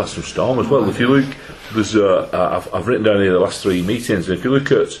 Well, that's from Storm as well. If you look, there's I've written down here the last 3 meetings, and if you look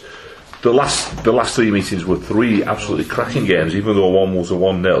at the last 3 meetings were 3 absolutely cracking games, even though one was a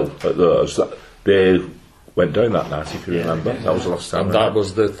 1-0 at those. They went down that night, if you remember. That was the last time. And that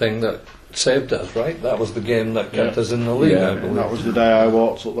was the thing that saved us, right? That was the game that kept us in the league, Yeah, I And believe. that was the day I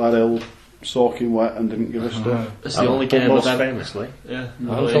walked up that hill, soaking wet, and didn't give a start. It's the only game Most I've ever. famously. Yeah,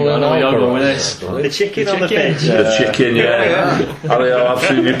 Until I know you're going with Alcaraz, this. I believe. The chicken on the chicken. pitch. The chicken, yeah. I'll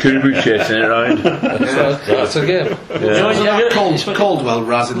absolutely Kubu chasing it around. That's a game. Caldwell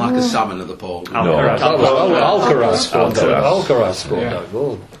rising like a salmon at the port. No. That was Alcaraz scored that. Alcaraz. Alcaraz scored Yeah. that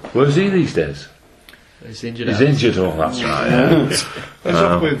goal. Where's he these days? He's injured. He's injured. Oh, that's right. Yeah. He's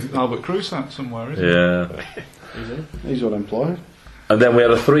up with Albert Crusac somewhere, isn't he? Yeah. He's unemployed. And then we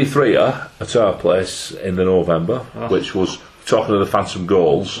had a 3-3er at our place in the November, which was talking of the phantom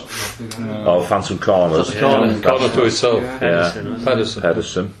goals, or phantom corners. Corner to itself. Yeah. Pedersen.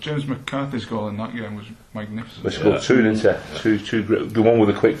 Pedersen. James McCarthy's goal in that game was magnificent. They scored 2, didn't they? Two great, the one with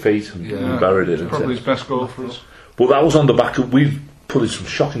the quick feet and buried it, didn't Probably it? his best goal for us. But that was on the back of, we put in some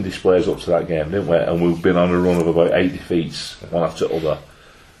shocking displays up to that game, didn't we? And we've been on a run of about 8 defeats, one after other.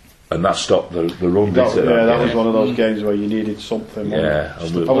 And that stopped the run, didn't it? That game? was one of those games where you needed something. wasn't it? Yeah,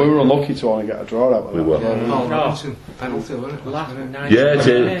 and And we were unlucky to only get a draw out of we that. were. Oh, No. Robinson, penalty, wasn't it?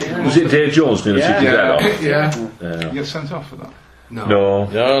 Yeah, was it Dave Jones nearly took his head off? Yeah. You get sent off for that. No. No.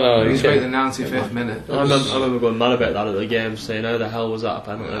 No, He he's played the 95th minute. I remember going mad about that at the game, saying, "How the hell was that a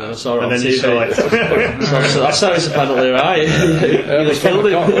penalty?" And then I saw it on And then TV. you saw it. So that's how it's a penalty, right? it was killed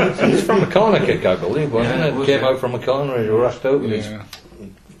him. It was from a corner kick, I believe, wasn't Yeah, it? it was, Came yeah. out from a corner and he rushed out with his Yeah.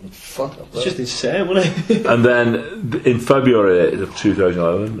 foot up It's there. just insane, wasn't it? And then in February of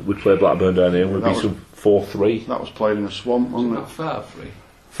 2011, we played Blackburn down here and we That beat was- them 4-3. That was played in a swamp, wasn't it? Not far free.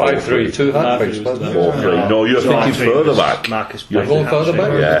 5-3, 2 hat-tricks, wasn't it? 4-3. No, you're thinking further back. Marcus You're played going further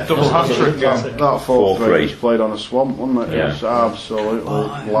back? Yeah. Double hat-trick game. That 4-3 was played on a swamp, wasn't it? Yeah. It was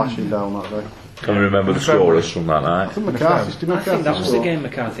absolutely lashing down that day. Can you remember the scorers from that night? I think McCarthy, did I McCarthy think that was the score? game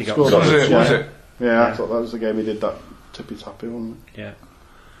McCarthy got. Scored. Was it? Was it? Yeah, I thought that was the game he did that tippy-tappy, wasn't Yeah.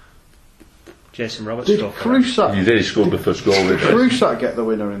 Jason Roberts it? Did scored for them. You Crusac, did, he scored the first goal, didn't he? Crusac get the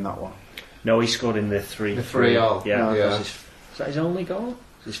winner in that one? No, he scored in the 3-3. The 3-0. Yeah, Yeah. that was is that his only goal?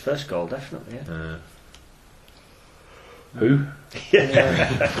 His first goal, definitely, yeah. Who?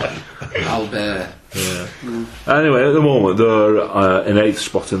 Albert. Anyway, at the moment they're in 8th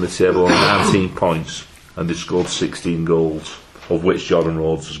spot in the table on 19 points, and they've scored 16 goals, of which Jordan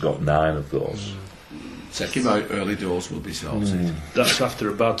Rhodes has got 9 of those. Take him out early doors will be sorted. That's after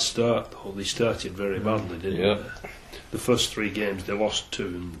a bad start, though. They started very badly, didn't Yeah. they? The first 3 games, they lost 2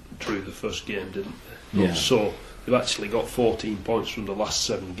 and drew the first game, didn't they? Yeah. So they've actually got 14 points from the last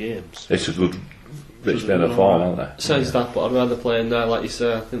 7 games. It's a good rich bit of form, aren't they? Sounds that, but I'd rather play in there, like you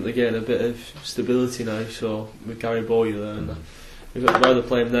say. I think they're getting a bit of stability now. So with Gary Bowyer there, and I'd rather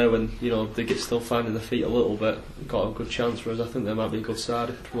play them now when they get still finding their feet a little bit. Got a good chance, whereas I think they might be a good side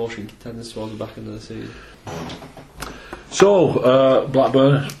of promotion contenders towards the back end of the season. So,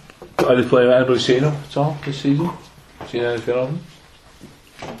 Blackburn, are they playing anybody seen them at all this season? Seen anything of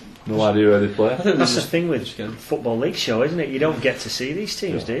them? No idea where they play. I think that's the thing with Football League show, isn't it? You don't get to see these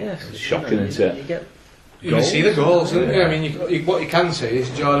teams, do you? It's shocking, You isn't it? You get You can see the goals, don't you? I mean, what you can say is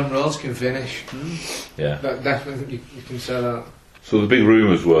Jordan Rhodes can finish. Yeah. That definitely, you can say that. So the big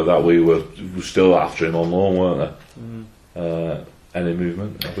rumours were that we were still after him on loan, weren't there? Any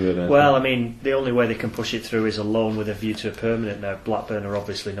movement? Have we heard anything? Well, I mean, the only way they can push it through is a loan with a view to a permanent. Now, Blackburn are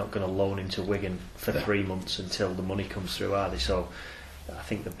obviously not going to loan him to Wigan for 3 months until the money comes through, are they? So, I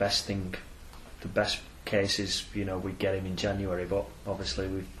think the best case is we get him in January. But obviously,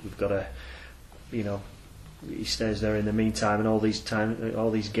 we've got to, he stays there in the meantime, and all these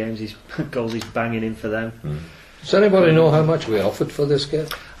games, goals he's banging in for them. Does anybody know how much we offered for this game?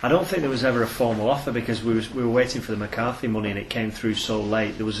 I don't think there was ever a formal offer because we were waiting for the McCarthy money and it came through so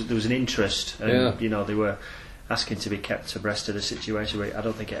late. There was an interest, and they were asking to be kept abreast of the situation. Where I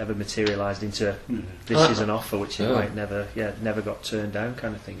don't think it ever materialised into this is an offer, which it might never got turned down,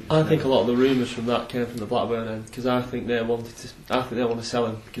 kind of thing. I think a lot of the rumours from that came from the Blackburn end because I think they want to sell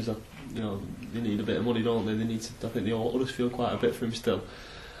him because they need a bit of money, don't they? I think they all feel quite a bit for him still.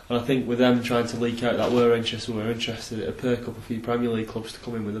 And I think with them trying to leak out that we're interested, it'll perk up a few Premier League clubs to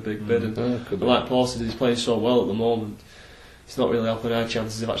come in with a big bid. And like Paul said, he's playing so well at the moment. It's not really helping our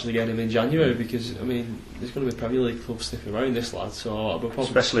chances of actually getting him in January because there's going to be Premier League clubs sniffing around this lad. So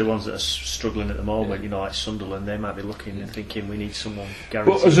especially ones that are struggling at the moment, like Sunderland, they might be looking and thinking we need someone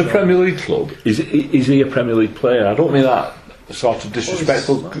guaranteed. But as a Premier League club, is he a Premier League player? I don't mean that sort of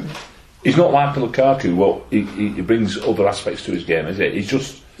disrespectful. He's not like Lukaku. Well, he brings other aspects to his game, is it? He's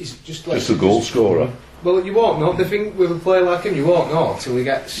just a goal scorer. Well, you won't know. The thing with a player like him, you won't know until he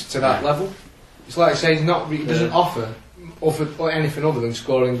gets to that level. It's like I say, he doesn't offer anything other than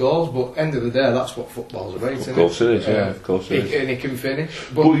scoring goals. But end of the day, that's what football's about, isn't it? Of course it is. Of course it is. And he can finish.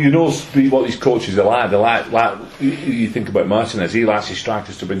 But you know what these coaches are like. They're like you think about Martinez. He likes his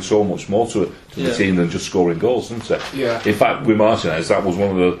strikers to bring so much more to the team than just scoring goals, doesn't he? Yeah. In fact, with Martinez, that was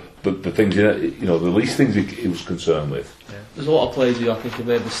one of the things, the least things he was concerned with. Yeah. There's a lot of players who I think have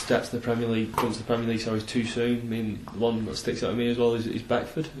made the steps to the Premier League, come to the Premier League too soon. The one that sticks out to me as well is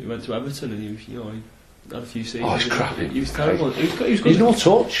Beckford, who went to Everton and he had a few seasons. Oh, he's crappy. He was terrible. He was good. He's no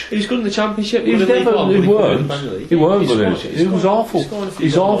touch. He was good in the Championship. He was awful.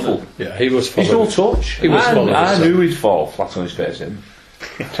 He's awful. Yeah, he was. He's no touch. I knew he'd fall flat on his face. No,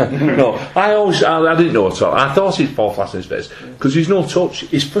 I didn't know at all. I thought he'd fall flat on his face because he's no touch.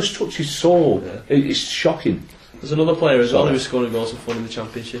 His first touch is it's shocking. There's another player as well who was scoring goals for fun in the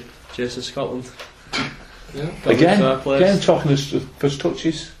Championship, Jason Scotland. Again, talking his first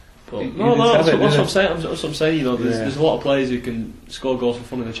touches. That's what I'm saying. That's what I'm saying. There's a lot of players who can score goals for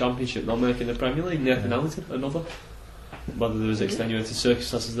fun in the Championship, not making the Premier League. Nathan Ellington, another. Whether there was extenuating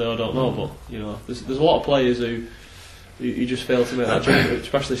circumstances there, I don't know. But there's a lot of players who just fail to make that jump,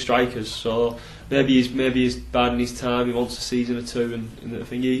 especially strikers. So maybe he's biding his time. He wants a season or two, and the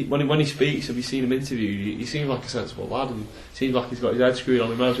thing. When he speaks, have you seen him interview? He seems like a sensible lad, and seems like he's got his head screwed on.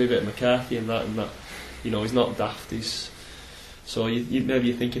 He reminds me a bit of McCarthy and that. He's not daft. So maybe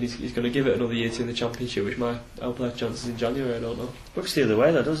you're thinking he's going to give it another year to in the Championship, which might help their chances in January. I don't know. Looks the other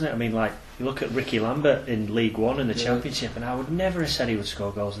way though, doesn't it? You look at Ricky Lambert in League One and the Championship, and I would never have said he would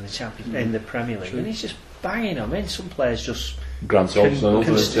score goals in the Premier League. True. And he's just banging them in. Some players just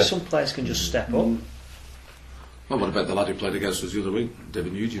some players can just step up. Well, what about the lad who played against us the other week,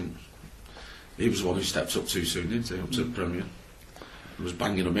 David Nugent? He was the one who stepped up too soon, didn't he? Up to the Premier, he was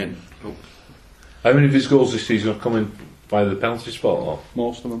banging them in. Oh. How many of his goals this season have come in by the penalty spot? Or?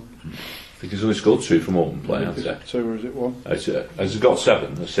 Most of them. I think he's only scored 2 from open play, hasn't he? 2 or is it 1? Has he got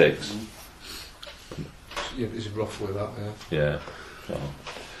 7 or 6? Yeah, it's roughly that, Yeah. So.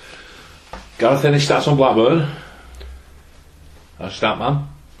 Gareth, any stats on Blackburn? Our stat man?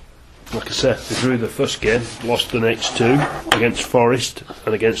 Like I said, they drew the first game, lost the next 2 against Forest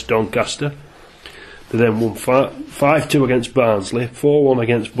and against Doncaster. They then won 5-2 against Barnsley, 4-1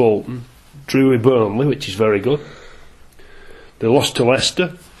 against Bolton, drew with Burnley, which is very good. They lost to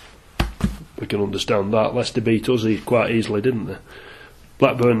Leicester. We can understand that. Leicester beat us quite easily, didn't they?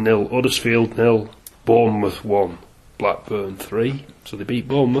 Blackburn 0, Huddersfield 0, Bournemouth 1, Blackburn 3. So they beat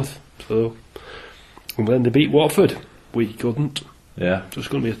Bournemouth. And then they beat Watford. We couldn't. Yeah. So it's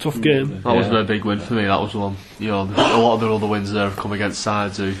going to be a tough game. That wasn't a big win for me. That was one. A lot of the other wins there have come against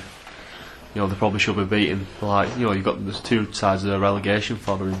sides who, they probably should be beaten. There's 2 sides of the relegation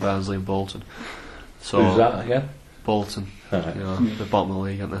fodder in Barnsley and Bolton. So who's that again? Bolton. Right. The bottom of the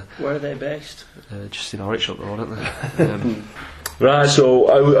league, aren't they? Where are they based? Just in Norwich up the road, aren't they? Right. So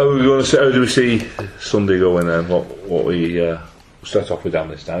how do we see Sunday going then? What we start off with Dan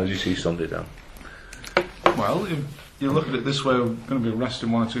this time? How do you see Sunday, Dan? Well, you look at it this way, we're going to be resting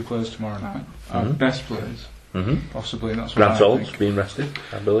 1 or 2 players tomorrow night. Our best players, possibly. That's what Grant Holt's being rested,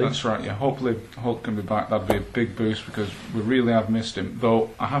 I believe. That's right, yeah. Hopefully Holt can be back. That'd be a big boost because we really have missed him. Though,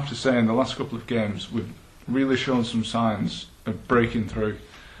 I have to say, in the last couple of games, we've really shown some signs of breaking through.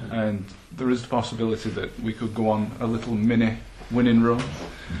 And there is the possibility that we could go on a little mini winning run.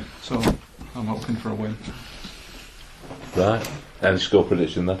 So, I'm hoping for a win. Right. Any score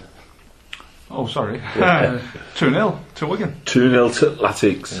prediction then? Oh, sorry. 2-0 to Wigan. 2-0 to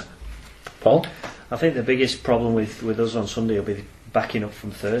Latics. Paul? I think the biggest problem with us on Sunday will be backing up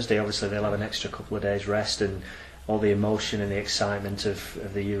from Thursday. Obviously, they'll have an extra couple of days rest, and all the emotion and the excitement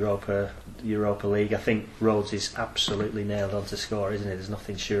of the Europa League. I think Rhodes is absolutely nailed on to score, isn't he? There's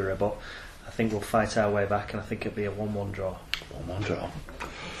nothing surer, but I think we'll fight our way back, and I think it'll be a 1-1 draw. 1-1 draw.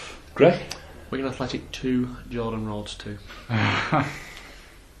 Greg? Wigan Athletic 2, Jordan Rhodes 2.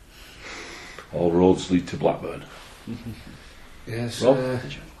 All roads lead to Blackburn. Yes, Rob?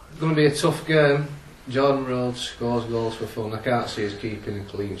 going to be a tough game. Jordan Rhodes scores goals for fun. I can't see us keeping a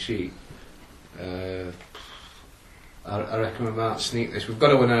clean sheet. I reckon we might sneak this. We've got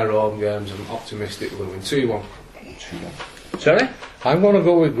to win our home games. I'm optimistic we're going to win 2-1. Sorry? I'm going to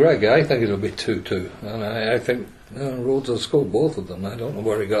go with Greg. I think it'll be 2-2, and I think Rhodes will score both of them. I don't know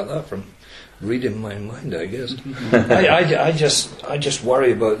where he got that from. Reading my mind, I guess. I just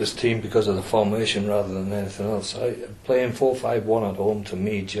worry about this team because of the formation rather than anything else. Playing 4-5-1 at home, to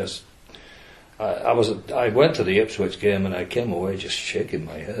me, just I went to the Ipswich game and I came away just shaking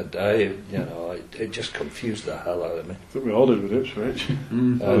my head. It just confused the hell out of me. I think we all did with Ipswich. As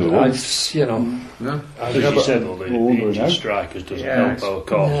you said, though, the injured strikers doesn't help our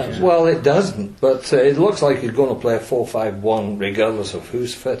cause. Well, it doesn't, but it looks like he's going to play 4-5-1 regardless of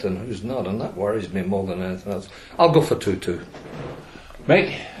who's fit and who's not, and that worries me more than anything else. I'll go for 2-2.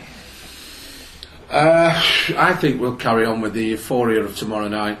 Mick? I think we'll carry on with the euphoria of tomorrow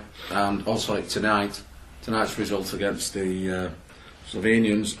night, and also tonight's result against the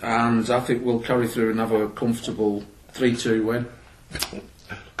Slovenians, and I think we'll carry through and have a comfortable 3-2 win.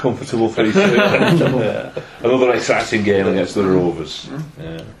 Comfortable 3-2. Another exciting game against the Rovers.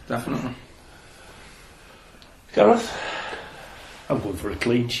 Yeah. Definitely. Gareth? I'm going for a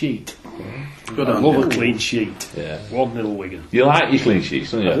clean sheet. Good I on love you. a clean sheet. Yeah. 1-0 Wigan. You like your clean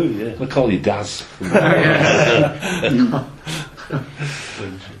sheets, don't you? Oh, yeah. They call you Daz.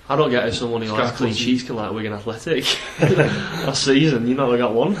 I don't get how someone who likes clean sheets can like Wigan Athletic. Last season, you never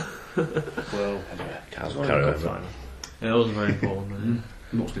got one. Well, Carry on. Yeah, it was very important.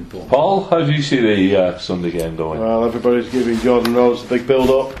 Most important. Paul, how do you see the Sunday game going? Well, everybody's giving Jordan Rhodes a big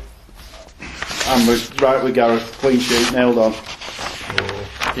build-up. And we're right with Gareth, clean sheet, nailed on.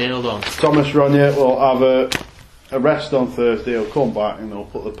 Nailed on. Thomas Ronnier will have a rest on Thursday. He'll come back and they'll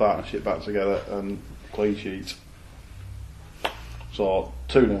put the partnership back together and clean sheets. So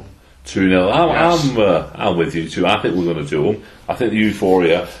 2-0. 2-0. I'm with you too. I think we're going to do them. I think the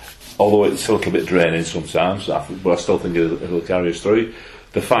euphoria, although it's still a bit draining sometimes, but I still think it'll carry us through.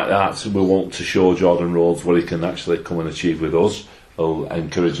 The fact that we want to show Jordan Rhodes what he can actually come and achieve with us will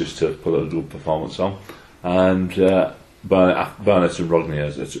encourage us to put a good performance on. And Barnett and Rodney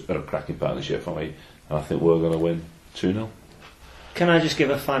are a cracking partnership for me, and I think we're going to win 2-0. Can I just give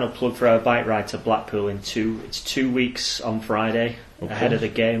a final plug for our bike ride to Blackpool it's 2 weeks on Friday, ahead of the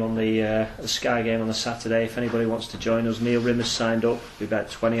game on the Sky game on the Saturday. If anybody wants to join us, Neil Rimmer's signed up. Be about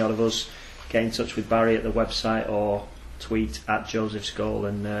 20 odd of us. Get in touch with Barry at the website or tweet at Joseph's Goal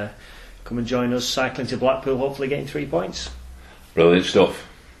and come and join us cycling to Blackpool, hopefully getting 3 points. Brilliant stuff.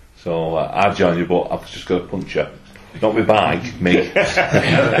 So I've joined you, but I've just got a puncher. Not my bag, me.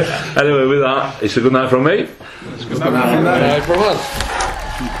 Anyway, with that, it's a good night from me. It's good night from From us.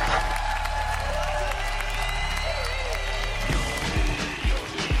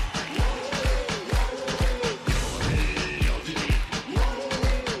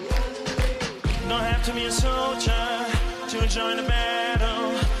 Don't have to be a soldier to join the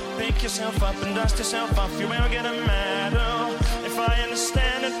battle. Pick yourself up and dust yourself off. You will get a medal. If I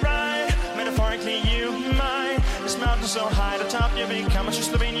understand it right, metaphorically you might. This mountain so high, the top you become a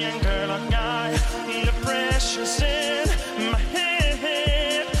Slovenian girl or guy. The pressure's in my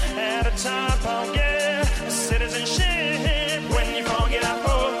head. At the top I'll get citizenship. When you forget I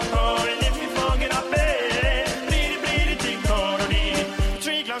and if you forget I bet.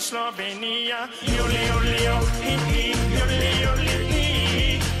 Slovenia, yoli yoli yoli, yoli yoli,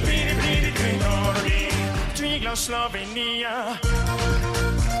 pretty pretty pretty, Triglav Slovenia.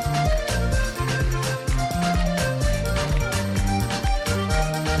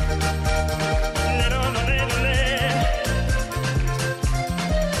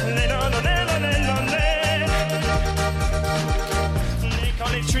 They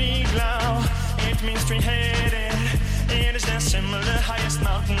call it Triglav, it means three-headed. It is that similar, highest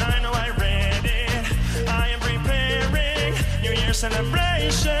mountain, I know I read it. I am preparing New Year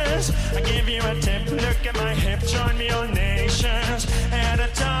celebrations. I give you a tip, look at my hip, join me all nations. At the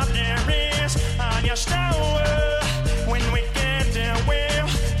top there is Anja Stauer. When we get there, we'll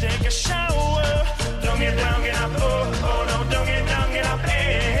take a shower. Don't get down, get up, oh no, don't get down, get up,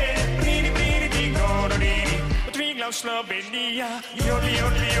 eh. Pretty, pretty, pretty, go to the Triglav Slovenia. Yoli,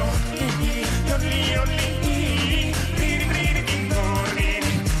 yoli, yoli, yoli, yoli.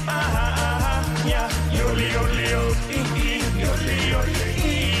 Yeah, you Yodli, yodli, yodli, yodli,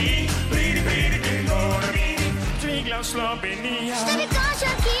 yodli, bridi, bridi, bridi, Triglav, Slovenia. Stavi con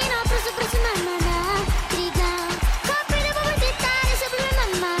Sciarchino, preso mamma, Triglav. Copri le vuoi dettare sopra le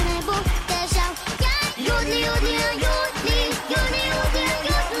mammane, te ciao. Yodli, yodli, yodli, yodli, yodli,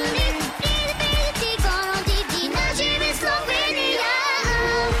 yodli, bridi, bridi, dicono di nascere in Slovenia.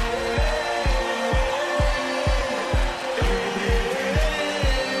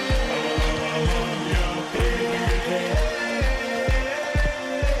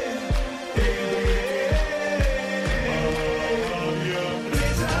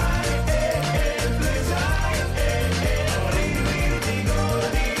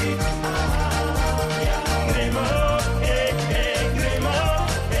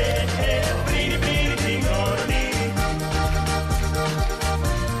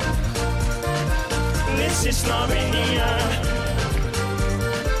 This is Slovenia.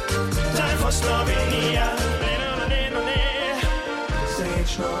 Time for Slovenia.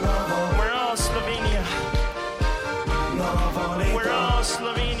 Srečno novo